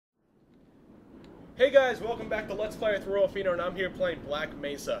Hey guys, welcome back to Let's Play with Royal and I'm here playing Black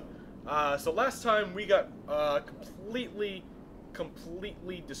Mesa. So last time we got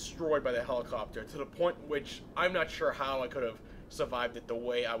completely destroyed by the helicopter to the point in which I'm not sure how I could have survived it the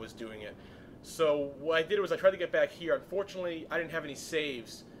way I was doing it. So what I did was I tried to get back here. Unfortunately, I didn't have any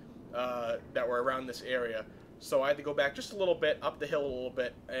saves that were around this area. So I had to go back just a little bit, up the hill a little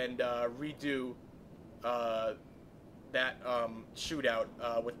bit, and redo that shootout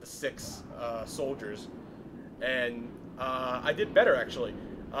with the 6 soldiers, and I did better actually.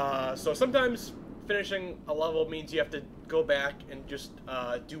 So sometimes finishing a level means you have to go back and just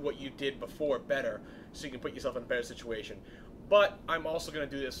do what you did before better, so you can put yourself in a better situation. But I'm also going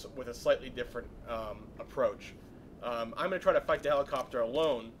to do this with a slightly different approach. I'm going to try to fight the helicopter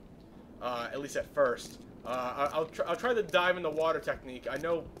alone, at least at first. I'll try the dive in the water technique. I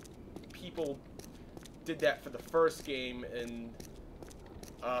know people did that for the first game and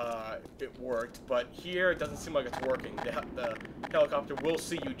it worked, but here it doesn't seem like it's working. The helicopter will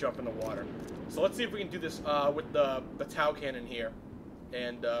see you jump in the water. So let's see if we can do this with the tow cannon here,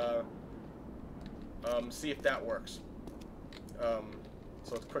 and see if that works. So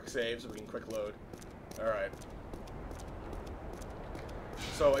it's quick save, so we can quick load. Alright.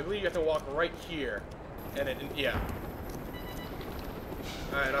 So I believe you have to walk right here, and yeah.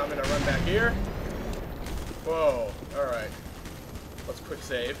 Alright, I'm gonna run back here. Whoa, alright. Let's quick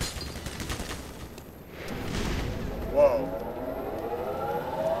save. Whoa.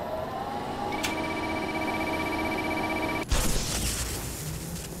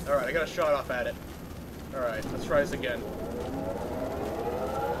 Alright, I got a shot off at it. Alright, let's try this again.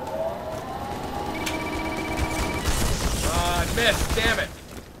 I missed, damn it!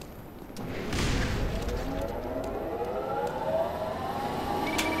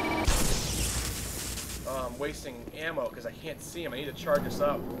 Wasting ammo because I can't see him. I need to charge this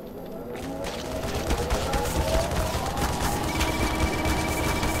up.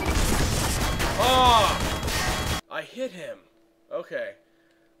 Oh! I hit him. Okay.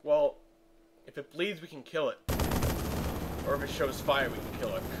 Well, if it bleeds, we can kill it. Or if it shows fire, we can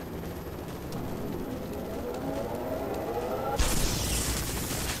kill it.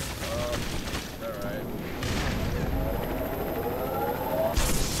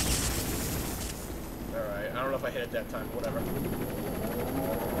 Alright. I don't know if I hit it that time, whatever.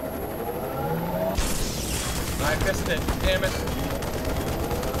 I missed it, damn it.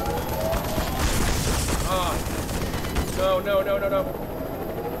 Ah. No, no, no, no, no.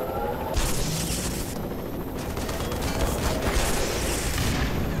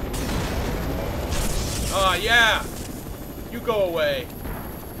 Ah, yeah. You go away.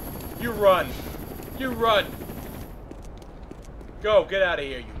 You run. You run. Go, get out of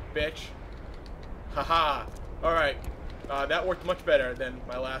here, you bitch. Haha. Alright. That worked much better than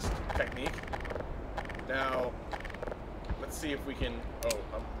my last technique. Now, let's see if we can... Oh,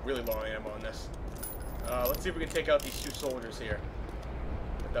 I'm really low on ammo on this. Let's see if we can take out these 2 soldiers here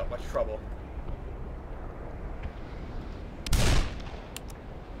without much trouble.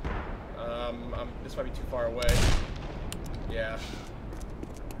 This might be too far away. Yeah.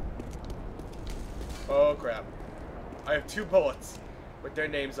 Oh, crap. I have 2 bullets with their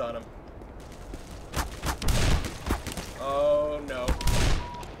names on them. Oh no.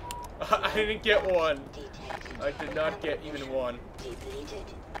 I didn't get one. I did not get even one.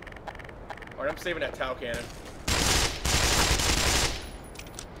 Alright, I'm saving that tow cannon.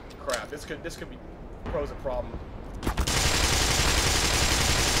 Crap, this could be pose a problem.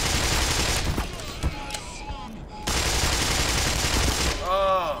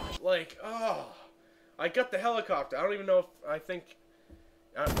 Oh, like, oh. I got the helicopter. I don't even know if I think...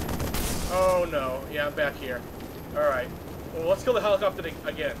 oh no. Yeah, I'm back here. Alright. Well, let's kill the helicopter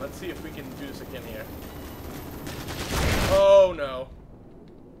again. Let's see if we can do this again here. Oh, no.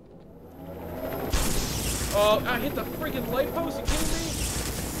 Oh, I hit the freaking light post. Are you kidding me?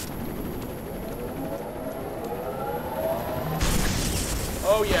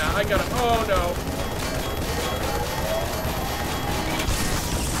 Oh, yeah. I got him. Oh, no.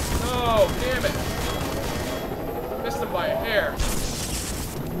 No, damn it. Missed him by a hair.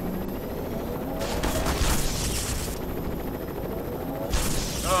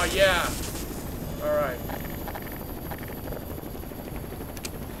 Oh, yeah. Alright.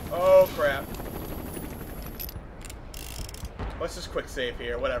 Oh, crap. Let's just quick save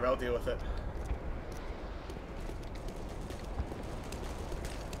here. Whatever, I'll deal with it.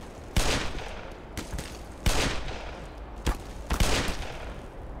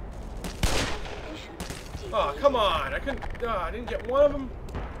 Oh, come on. I couldn't... I didn't get one of them.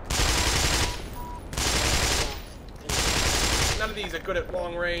 None of these are good at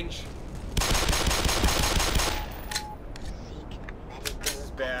long range.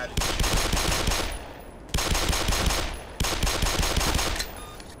 bad.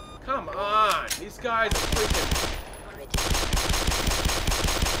 Come on! These guys are freaking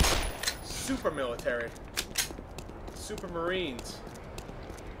super military. Super Marines.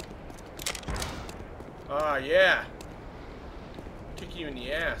 Ah, yeah. Kick you in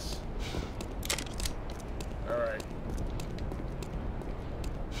the ass. Alright.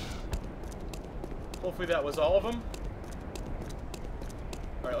 Hopefully that was all of them.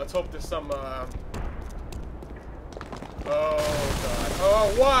 Alright, let's hope there's some, Oh, God.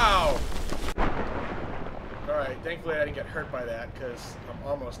 Oh, wow! Alright, thankfully I didn't get hurt by that, because I'm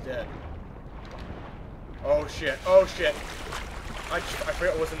almost dead. Oh, shit. Oh, shit. I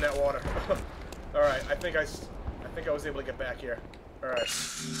forgot what was in that water. Alright, I think I was able to get back here. Alright.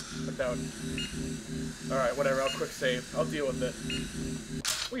 Without... Alright, whatever, I'll quick save. I'll deal with it.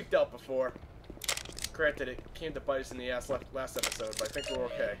 We've dealt before. Granted, it came to bite us in the ass last episode, but I think we're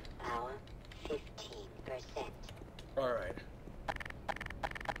okay. Power 15%. Alright.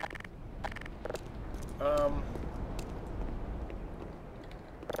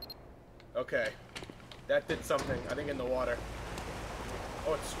 Okay. That did something, I think, in the water.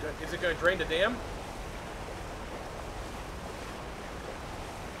 Oh, it's good. Is it going to drain the dam?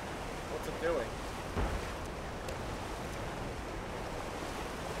 What's it doing?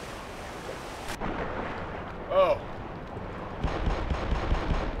 Oh.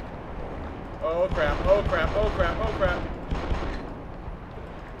 Oh crap, oh crap, oh crap, oh crap.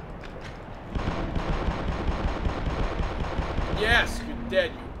 Yes, you're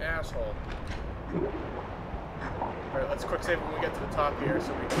dead, you asshole. Alright, let's quick save when we get to the top here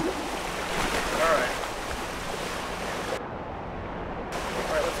so we can... Alright.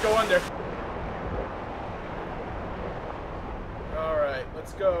 Alright, let's go under. Alright,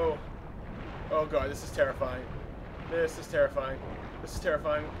 let's go. Oh god, this is terrifying. This is terrifying. This is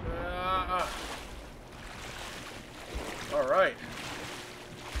terrifying. Alright.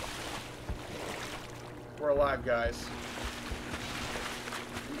 We're alive, guys.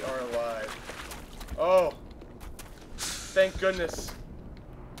 We are alive. Oh! Thank goodness.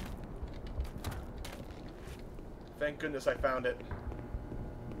 Thank goodness I found it.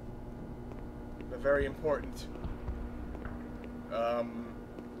 The very important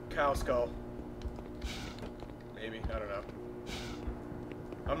cow skull. Maybe, I don't know.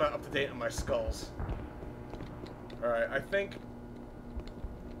 I'm not up to date on my skulls. Alright, I think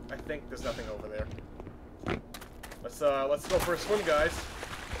there's nothing over there. Let's go for a swim, guys.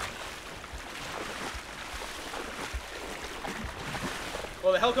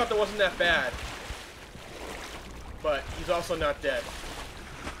 Well, the helicopter wasn't that bad, but he's also not dead.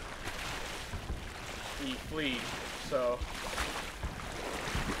 He fled, so...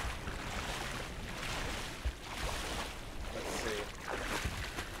 Let's see.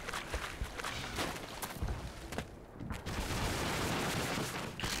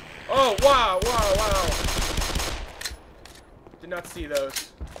 Oh, wow, wow, wow! Did not see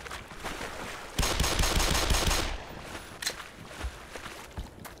those.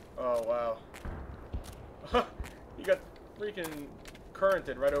 Oh, wow. You got freaking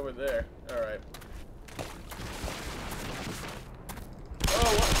currented right over there. Alright.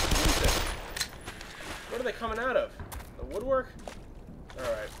 Oh, what is it? What are they coming out of? The woodwork?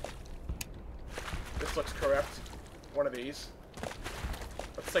 Alright. This looks correct. One of these.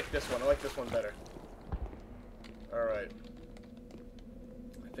 Let's take this one. I like this one better. Alright.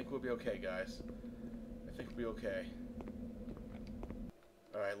 I think we'll be okay, guys. I think we'll be okay.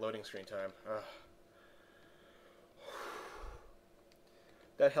 Alright, loading screen time. Ugh.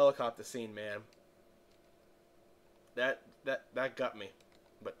 That helicopter scene, man. That got me.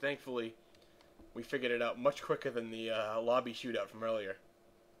 But thankfully, we figured it out much quicker than the lobby shootout from earlier.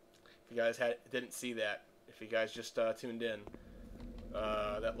 If you guys didn't see that, if you guys just tuned in,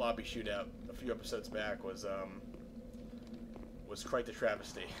 that lobby shootout a few episodes back was quite the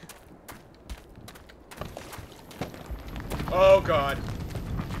travesty. Oh god.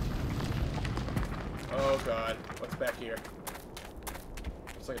 Oh god. What's back here?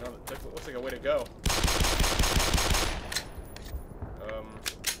 Looks like a way to go.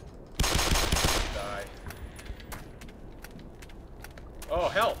 Die. Oh,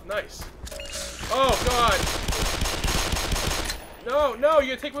 health. Nice. Oh god. No, no,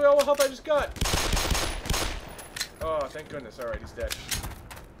 you're gonna take away all the health I just got. Oh, thank goodness. Alright, he's dead.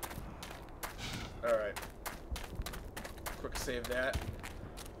 Alright. Quick save that.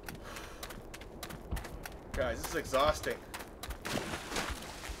 Guys, this is exhausting.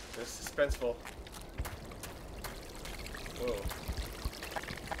 This is suspenseful. Whoa.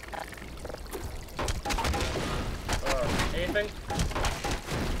 Anything?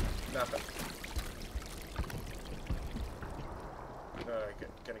 nothing.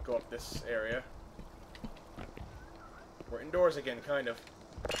 Gonna go up this area. We're indoors again, kind of.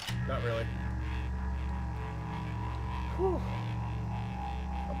 Not really. Whew.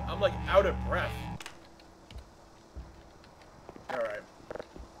 I'm like out of breath. Alright.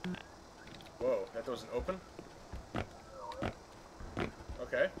 Whoa, that doesn't open?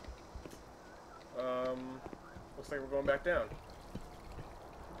 Okay. Looks like we're going back down.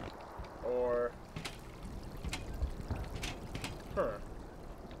 Or... Huh.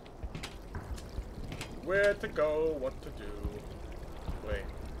 Where to go, what to do. Wait.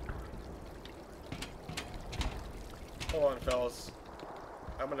 Hold on, fellas.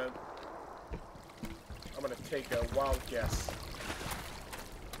 I'm gonna take a wild guess.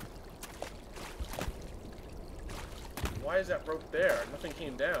 Why is that rope there? Nothing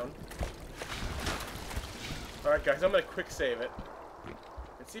came down. Alright guys, I'm gonna quick save it.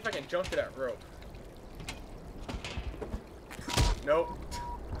 And see if I can jump to that rope. Nope.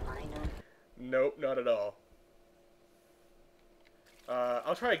 Nope, not at all.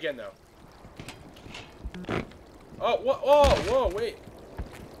 I'll try again though. Oh, what? Oh, whoa, wait.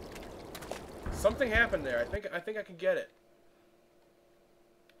 Something happened there. I think I can get it.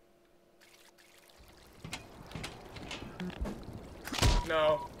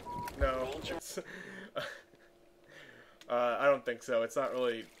 No, it's, I don't think so. It's not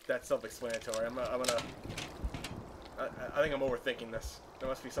really that self-explanatory. I think I'm overthinking this. There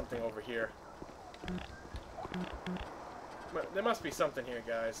must be something over here. There must be something here,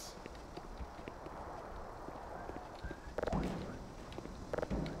 guys.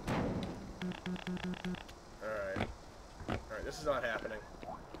 Alright. Alright, this is not happening.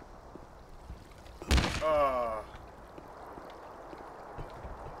 Oh.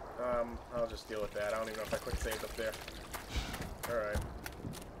 I'll just deal with that. I don't even know if I quick saved up there. Alright.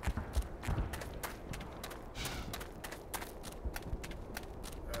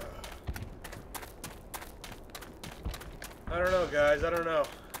 I don't know, guys. I don't know.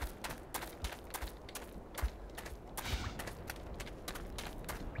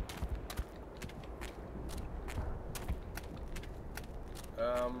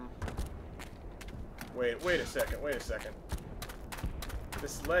 Wait a second. Wait a second.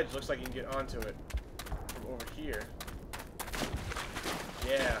 This ledge looks like you can get onto it from over here.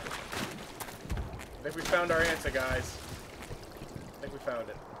 Yeah. I think we found our answer, guys. I think we found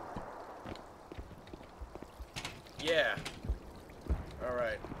it. Yeah.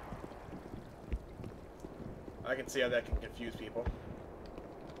 Alright. I can see how that can confuse people.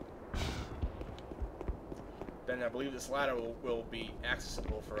 Then I believe this ladder will be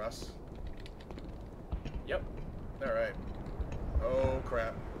accessible for us. Yep. Alright. Oh,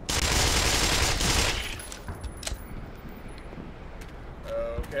 crap.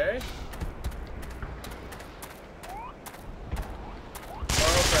 Okay.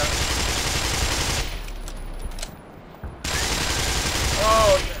 Oh, crap.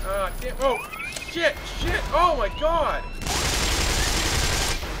 Oh, damn. Oh, shit, shit. Oh, my God.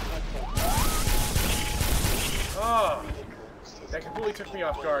 Oh. That completely took me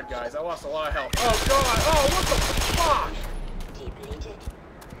off guard, guys. I lost a lot of health. Oh, God. Oh, what the fuck?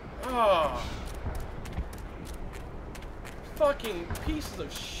 Oh. Fucking pieces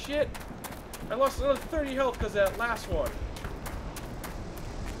of shit. I lost another 30 health because of that last one.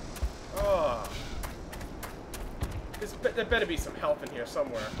 Oh. There better be some health in here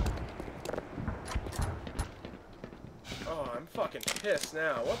somewhere. Oh, I'm fucking pissed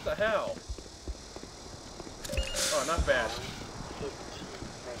now. What the hell? Oh, not bad.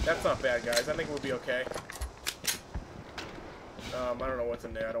 That's not bad, guys. I think we'll be okay. I don't know what's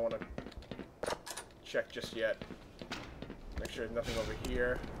in there. I don't want to check just yet. Make sure there's nothing over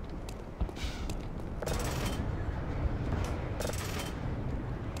here.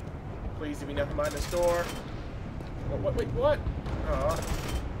 Please, give me nothing behind this door. What? Wait, what?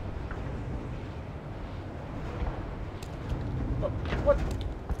 What?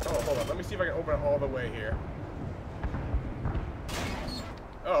 Oh, hold on. Let me see if I can open it all the way here.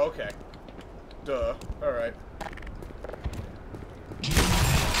 Oh, okay. Duh. Alright.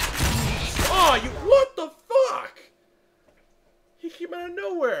 Oh, you... What the fuck? He came out of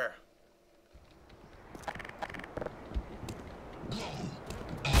nowhere.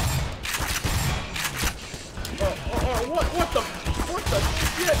 What the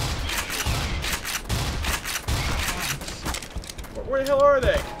shit? Where the hell are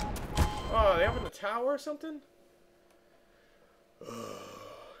they? Oh, are they up in the tower or something?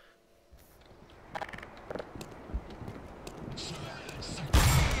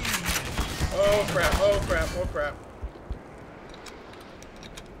 Oh crap, oh crap, oh crap.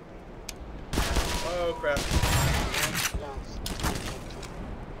 Oh crap. Lost.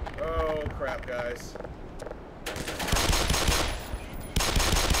 Oh crap, guys.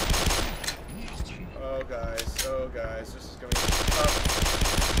 Oh guys, this is gonna be tough.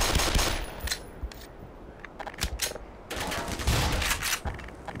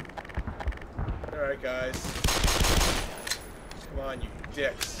 Alright, guys. Come on, you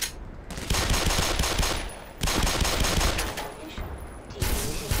dicks.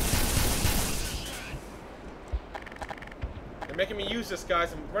 They're making me use this,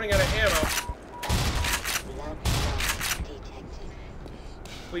 guys. I'm running out of ammo. Blood loss detected.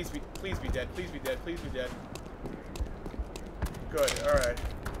 Please be dead. Please be dead. Please be dead. Good. All right.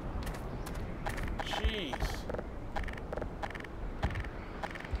 Jeez.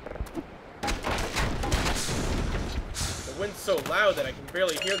 The wind's so loud that I can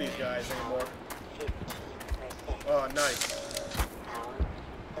barely hear these guys anymore. 15%. Oh, nice.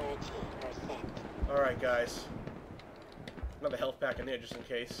 Power 13%. All right, guys. Another health pack in there just in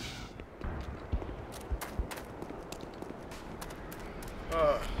case.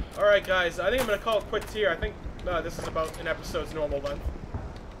 Alright guys, I think I'm going to call it quits here. I think this is about an episode's normal length.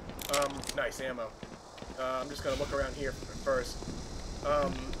 Nice ammo. I'm just going to look around here first.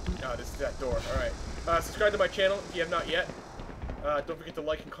 Oh, this is that door. Alright. Subscribe to my channel if you have not yet. Don't forget to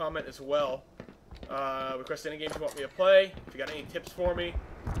like and comment as well. Request any games you want me to play. If you got any tips for me,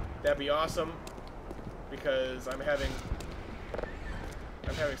 that'd be awesome. Because I'm having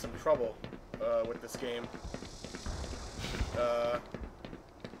some trouble with this game.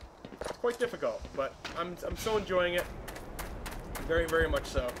 It's quite difficult, but I'm so enjoying it. Very, very much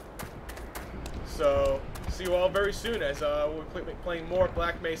so. So, see you all very soon as we'll be playing more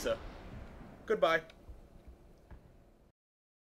Black Mesa. Goodbye.